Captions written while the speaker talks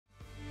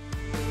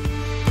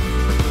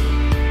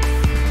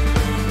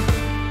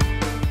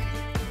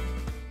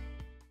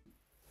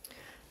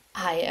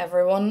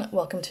everyone,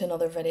 welcome to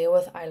another video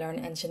with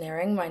iLearn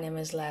Engineering. My name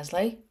is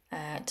Leslie.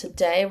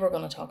 Today we're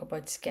going to talk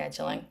about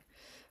scheduling.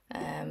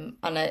 And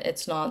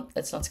it's not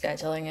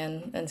scheduling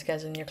in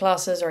scheduling your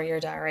classes or your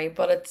diary,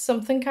 but it's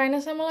something kind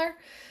of similar.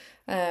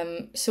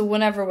 So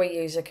whenever we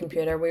use a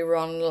computer, we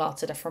run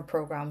lots of different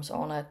programs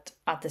on it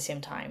at the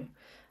same time.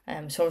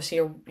 So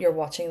obviously you're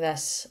watching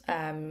this,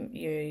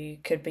 you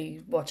could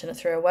be watching it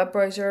through a web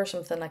browser or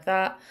something like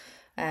that.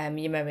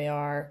 You maybe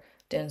are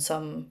doing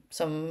some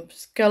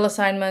skill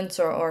assignments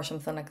or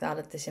something like that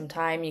at the same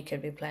time. You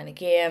could be playing a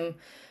game,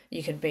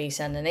 you could be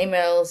sending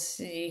emails,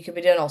 you could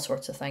be doing all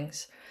sorts of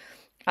things.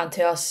 And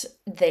to us,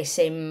 they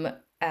seem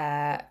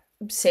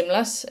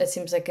seamless. It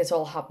seems like it's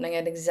all happening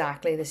at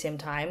exactly the same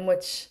time,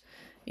 which,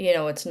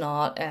 it's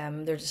not.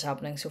 They're just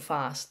happening so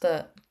fast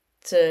that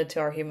to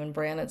our human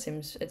brain, it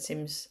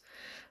seems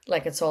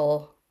like it's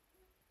all,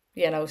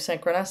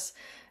 synchronous.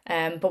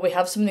 But we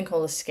have something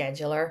called a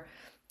scheduler.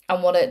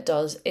 And what it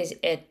does is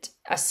it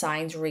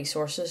assigns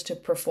resources to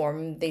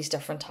perform these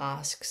different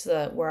tasks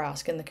that we're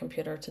asking the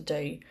computer to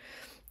do.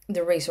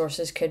 The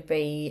resources could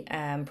be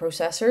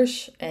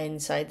processors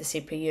inside the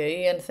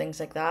CPU and things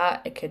like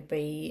that. It could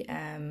be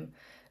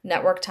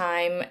network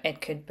time.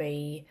 It could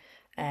be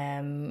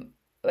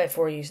if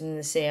we're using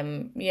the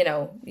same,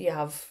 you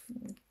have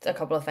a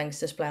couple of things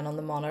displaying on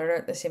the monitor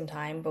at the same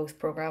time. Both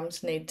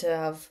programs need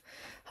to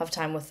have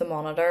time with the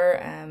monitor,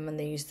 and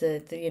they use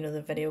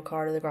the video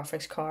card or the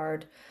graphics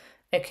card.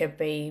 It could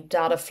be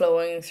data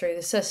flowing through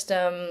the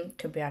system,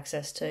 could be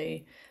access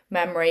to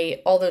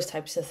memory, all those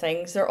types of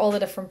things. They're all the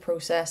different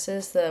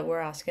processes that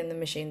we're asking the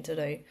machine to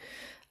do.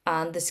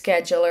 And the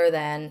scheduler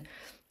then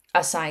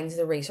assigns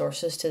the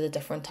resources to the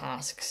different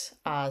tasks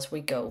as we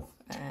go.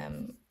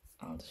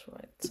 I'll just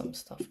write some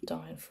stuff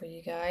down for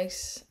you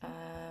guys.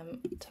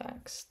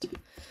 Text.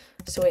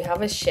 So we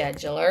have a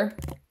scheduler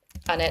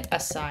and it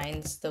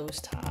assigns those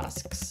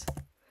tasks.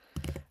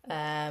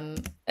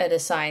 It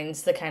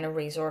assigns the kind of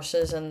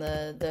resources and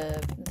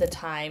the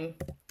time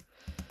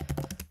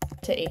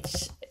to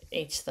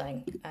each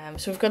thing.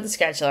 So we've got the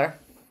scheduler.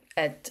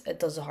 It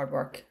does the hard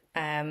work.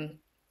 And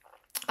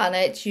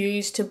it's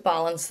used to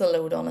balance the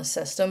load on a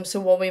system.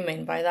 So what we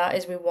mean by that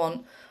is we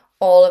want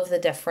all of the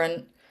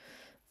different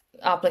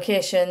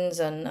applications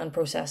and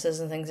processes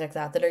and things like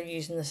that are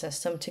using the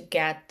system to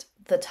get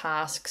the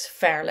tasks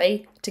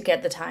fairly, to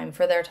get the time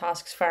for their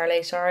tasks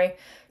fairly,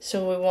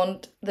 So we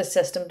want the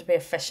system to be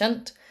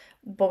efficient,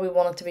 but we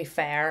want it to be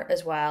fair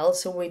as well.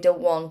 So we don't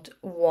want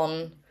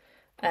one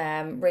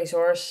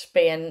resource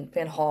being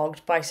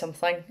hogged by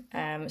something.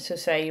 So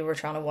say you were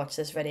trying to watch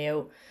this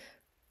video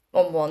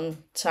on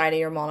one side of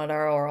your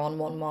monitor or on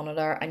one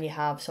monitor and you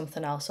have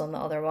something else on the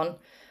other one.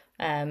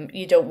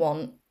 You don't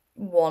want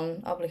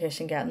one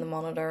application getting the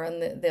monitor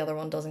and the other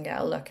one doesn't get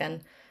a look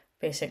in,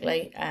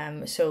 basically.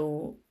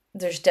 So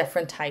there's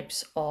different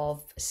types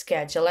of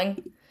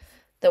scheduling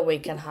that we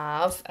can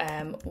have.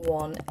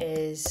 One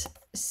is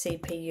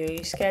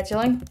CPU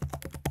scheduling.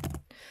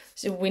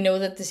 So we know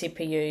that the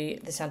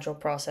CPU, the central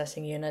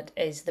processing unit,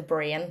 is the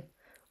brain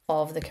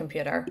of the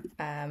computer.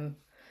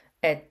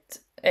 It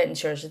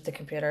ensures that the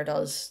computer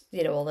does,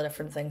 all the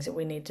different things that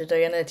we need to do,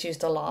 and it's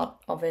used a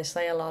lot.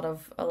 Obviously, a lot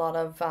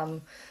of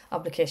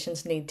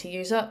applications need to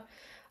use it,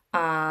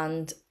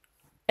 and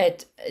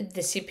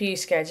the CPU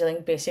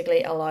scheduling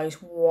basically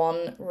allows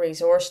one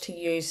resource to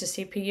use the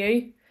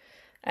CPU,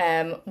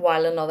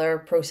 while another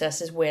process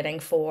is waiting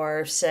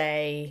for,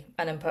 say,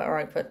 an input or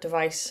output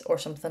device or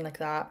something like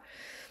that.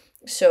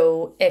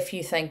 So if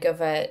you think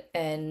of it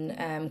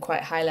in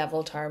quite high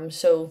level terms,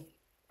 so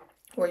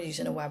we're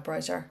using a web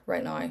browser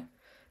right now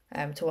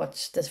to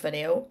watch this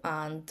video,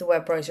 and the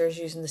web browser is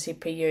using the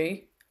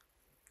CPU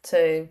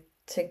to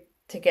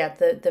get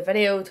the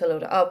video, to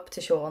load it up,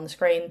 to show it on the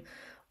screen,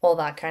 all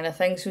that kind of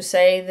thing. So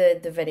say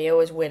the video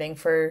is waiting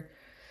for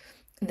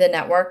the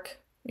network,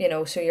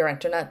 so your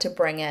internet, to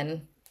bring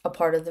in a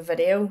part of the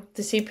video.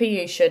 The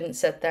CPU shouldn't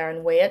sit there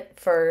and wait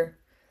for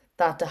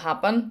that to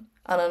happen,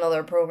 and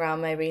another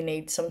program maybe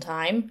needs some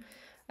time.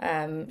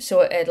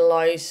 So it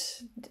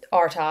allows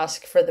our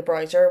task for the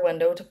browser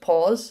window to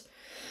pause,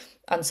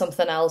 and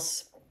something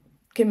else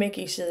can make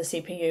use of the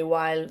CPU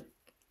while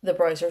the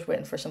browser's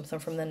waiting for something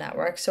from the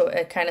network. So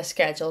it kind of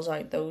schedules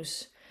out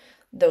those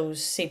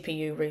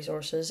CPU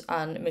resources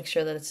and makes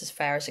sure that it's as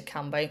fair as it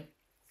can be,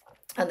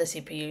 and the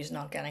CPU is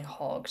not getting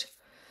hogged.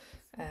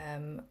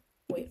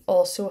 We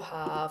also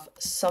have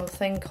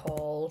something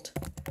called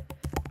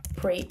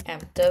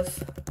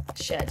preemptive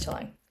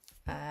scheduling.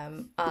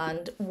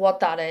 And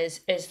what that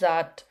is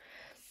that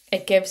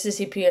it gives the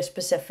CPU a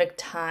specific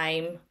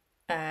time.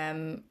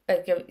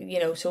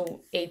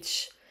 So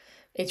each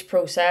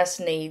process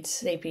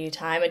needs CPU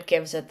time. It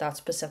gives it that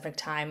specific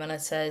time, and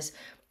it says,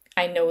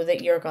 I know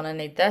that you're gonna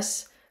need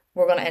this.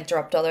 We're gonna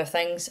interrupt other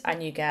things,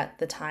 and you get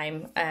the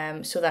time.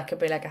 So that could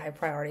be like a high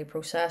priority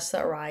process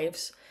that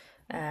arrives,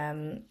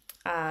 and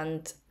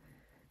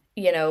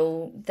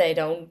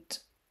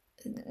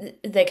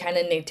they kind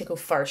of need to go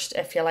first,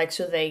 if you like,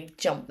 so they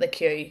jump the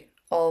queue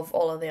of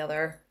all of the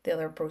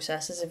other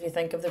processes. If you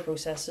think of the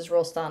processes we're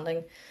all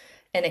standing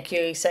in a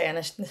queue, say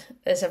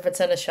as if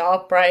it's in a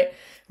shop, right?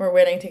 We're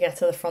waiting to get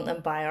to the front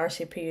and buy our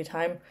CPU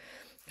time,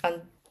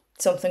 and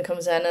something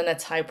comes in and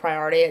it's high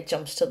priority, it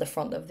jumps to the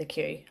front of the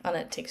queue and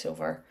it takes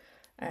over.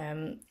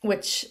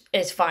 Which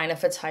is fine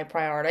if it's high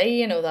priority,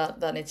 you know,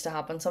 that needs to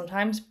happen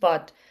sometimes.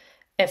 But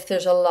if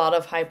there's a lot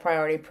of high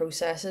priority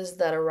processes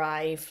that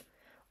arrive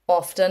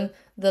often,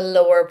 the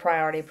lower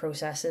priority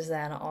processes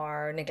then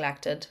are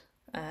neglected,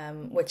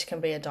 which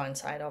can be a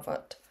downside of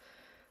it.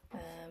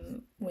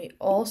 We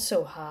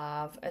also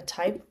have a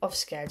type of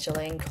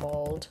scheduling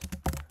called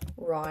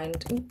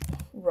round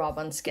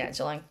robin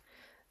scheduling.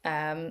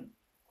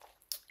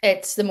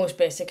 It's the most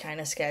basic kind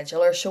of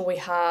scheduler. So we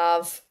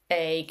have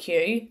a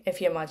queue,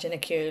 if you imagine a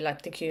queue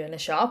like the queue in a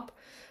shop,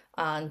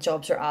 and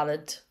jobs are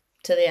added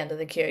to the end of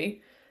the queue,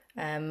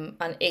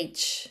 and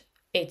each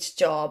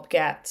job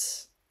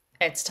gets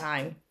its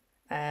time.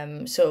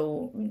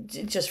 So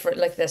just for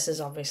like, this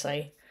is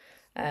obviously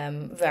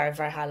very,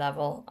 very high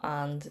level,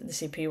 and the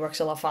CPU works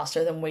a lot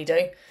faster than we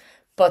do.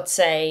 But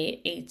say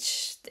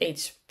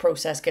each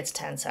process gets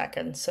 10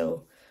 seconds.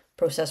 So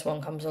process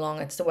one comes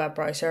along, it's the web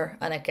browser,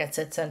 and it gets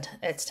its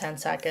 10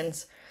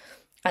 seconds.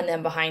 And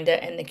then behind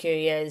it in the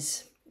queue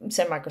is,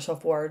 say,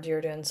 Microsoft Word, you're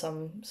doing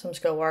some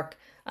schoolwork,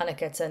 and it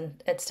gets in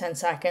its 10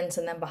 seconds.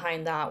 And then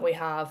behind that, we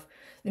have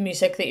the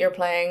music that you're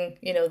playing,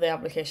 you know, the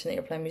application that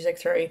you're playing music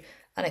through,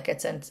 and it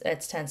gets in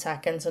its 10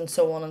 seconds, and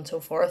so on and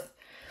so forth.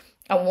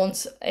 And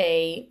once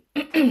a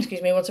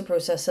once a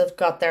process has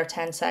got their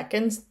 10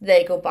 seconds,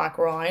 they go back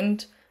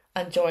round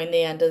and join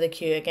the end of the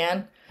queue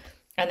again.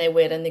 And they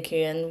wait in the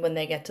queue, and when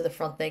they get to the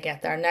front, they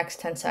get their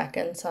next 10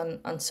 seconds,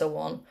 and so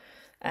on.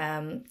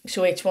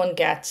 So each one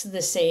gets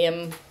the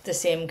same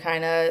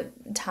kind of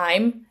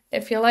time,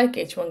 if you like.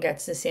 Each one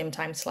gets the same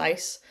time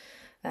slice.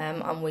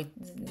 And we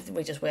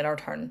just wait our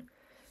turn,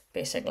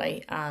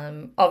 basically.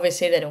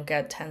 Obviously they don't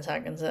get 10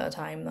 seconds at a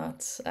time.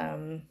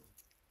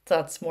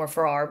 That's more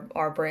for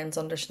our brain's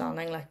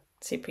understanding. Like,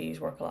 CPUs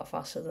work a lot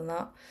faster than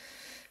that.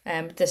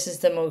 This is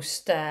the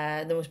most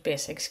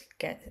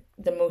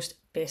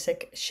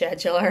basic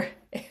scheduler,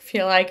 if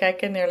you like. I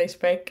can nearly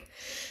speak.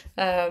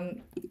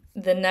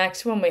 The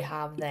next one we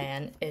have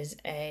then is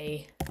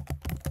a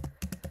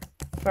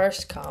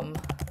first come,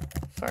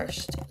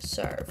 first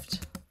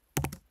served.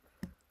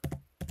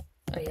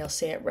 Or you'll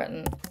see it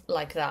written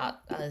like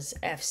that as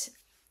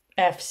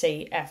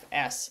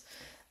FCFS.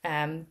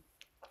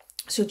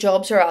 So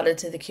jobs are added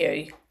to the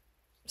queue,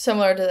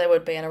 similar to they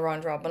would be in a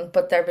round robin,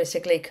 but they're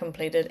basically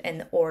completed in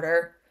the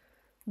order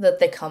that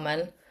they come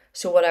in.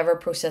 So whatever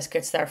process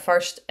gets there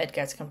first, it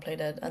gets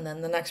completed, and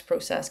then the next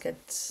process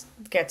gets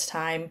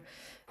time,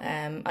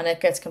 and it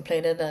gets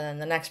completed, and then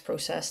the next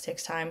process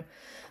takes time.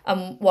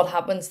 And what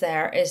happens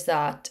there is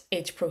that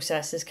each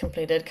process is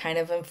completed kind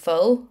of in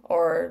full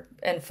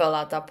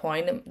at that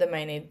point. They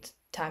may need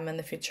time in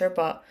the future,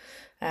 but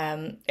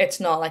it's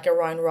not like a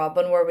round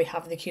robin where we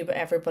have the queue, but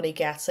everybody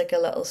gets like a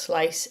little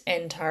slice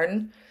in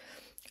turn.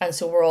 And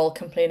so we're all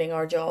completing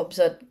our jobs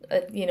at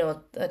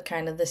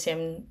kind of the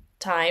same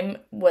time.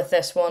 With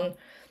this one,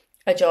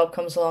 a job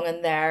comes along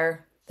and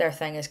their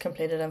thing is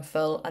completed in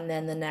full, and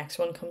then the next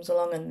one comes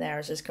along and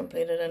theirs is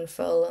completed in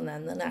full, and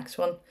then the next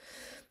one,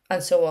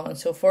 and so on and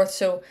so forth.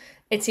 So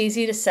it's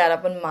easy to set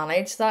up and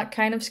manage that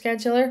kind of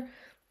scheduler,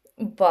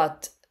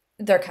 but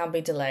there can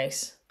be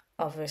delays,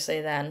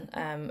 obviously, then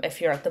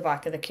if you're at the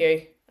back of the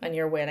queue and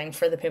you're waiting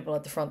for the people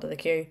at the front of the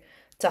queue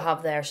to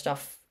have their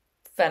stuff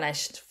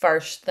finished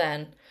first,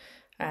 then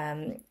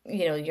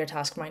your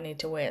task might need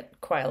to wait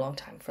quite a long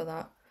time for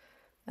that.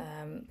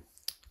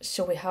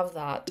 So we have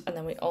that, and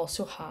then we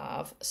also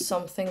have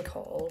something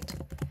called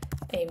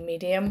a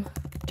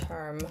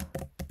medium-term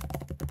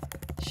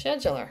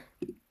scheduler.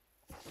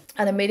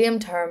 And a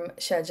medium-term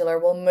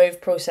scheduler will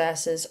move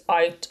processes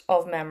out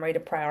of memory to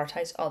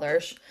prioritize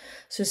others.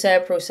 So say a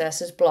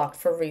process is blocked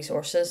for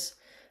resources,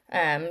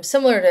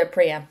 similar to a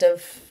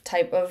preemptive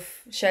type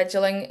of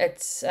scheduling.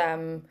 It's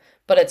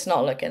but it's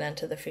not looking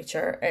into the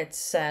future. It's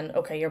saying,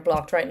 okay, you're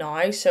blocked right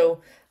now,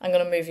 so I'm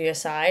going to move you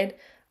aside,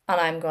 and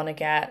I'm going to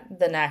get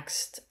the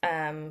next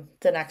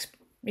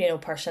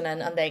person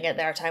in, and they get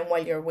their time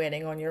while you're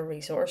waiting on your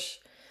resource.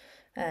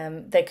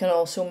 They can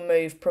also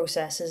move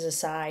processes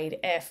aside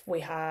if we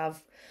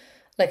have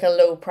like a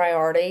low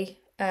priority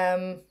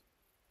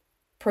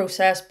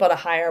process, but a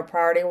higher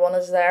priority one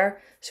is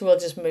there. So we'll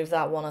just move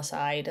that one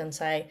aside and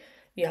say,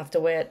 you have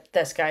to wait,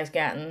 this guy's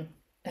getting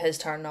his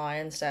turn now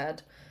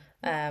instead.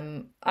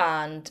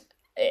 And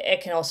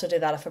it can also do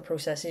that if a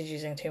process is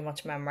using too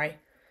much memory.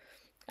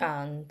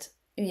 And,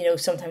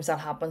 sometimes that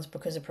happens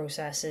because the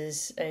process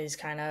is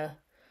kind of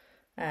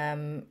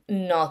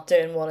not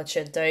doing what it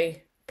should do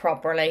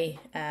properly.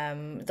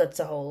 That's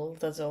a whole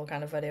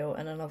kind of video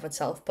in and of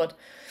itself, but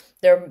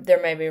there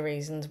may be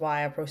reasons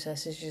why a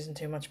process is using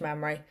too much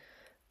memory,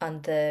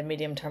 and the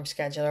medium term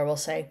scheduler will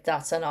say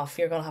that's enough,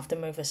 you're going to have to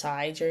move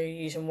aside, you're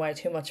using way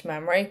too much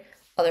memory,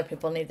 other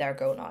people need their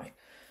go now.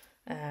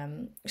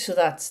 So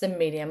that's the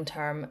medium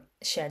term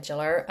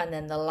scheduler. And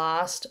then the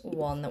last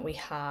one that we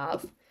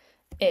have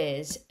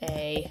is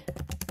a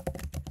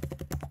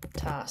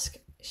task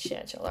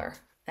scheduler.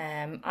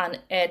 And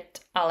it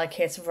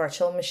allocates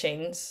virtual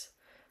machines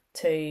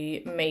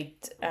to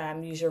meet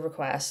user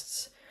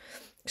requests.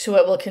 So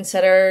it will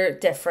consider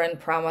different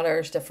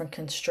parameters, different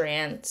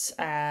constraints.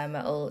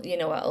 It'll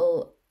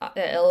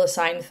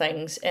assign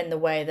things in the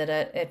way that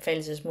it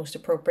feels is most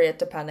appropriate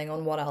depending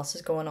on what else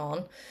is going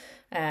on.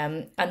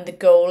 And the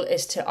goal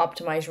is to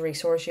optimize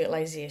resource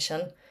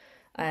utilization.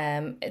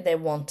 They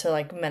want to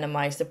like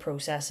minimize the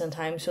processing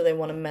time, so they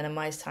want to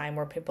minimize time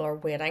where people are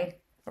waiting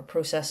or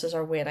processes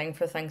are waiting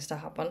for things to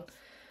happen.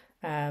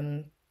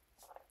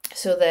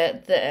 So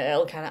that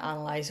it'll kind of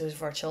analyze those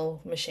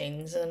virtual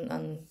machines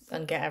and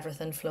get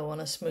everything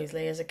flowing as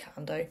smoothly as it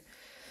can do.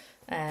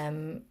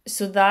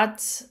 So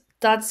that's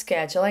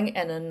scheduling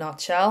in a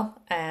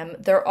nutshell.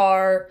 There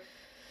are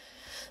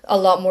a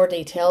lot more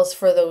details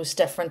for those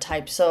different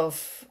types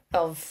of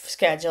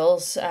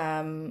schedules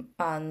and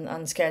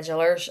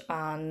schedulers,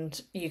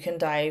 and you can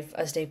dive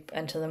as deep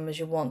into them as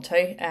you want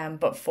to.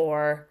 But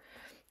for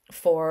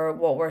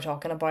what we're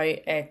talking about,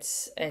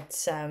 it's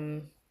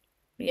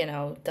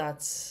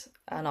that's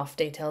enough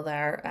detail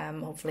there.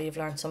 Hopefully you've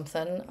learned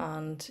something,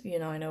 and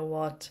I know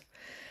what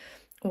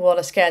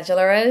a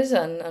scheduler is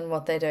and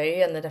what they do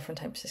and the different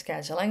types of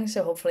scheduling.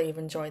 So hopefully you've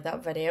enjoyed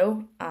that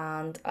video,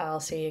 and I'll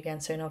see you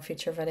again soon on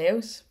future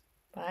videos.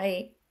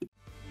 Bye.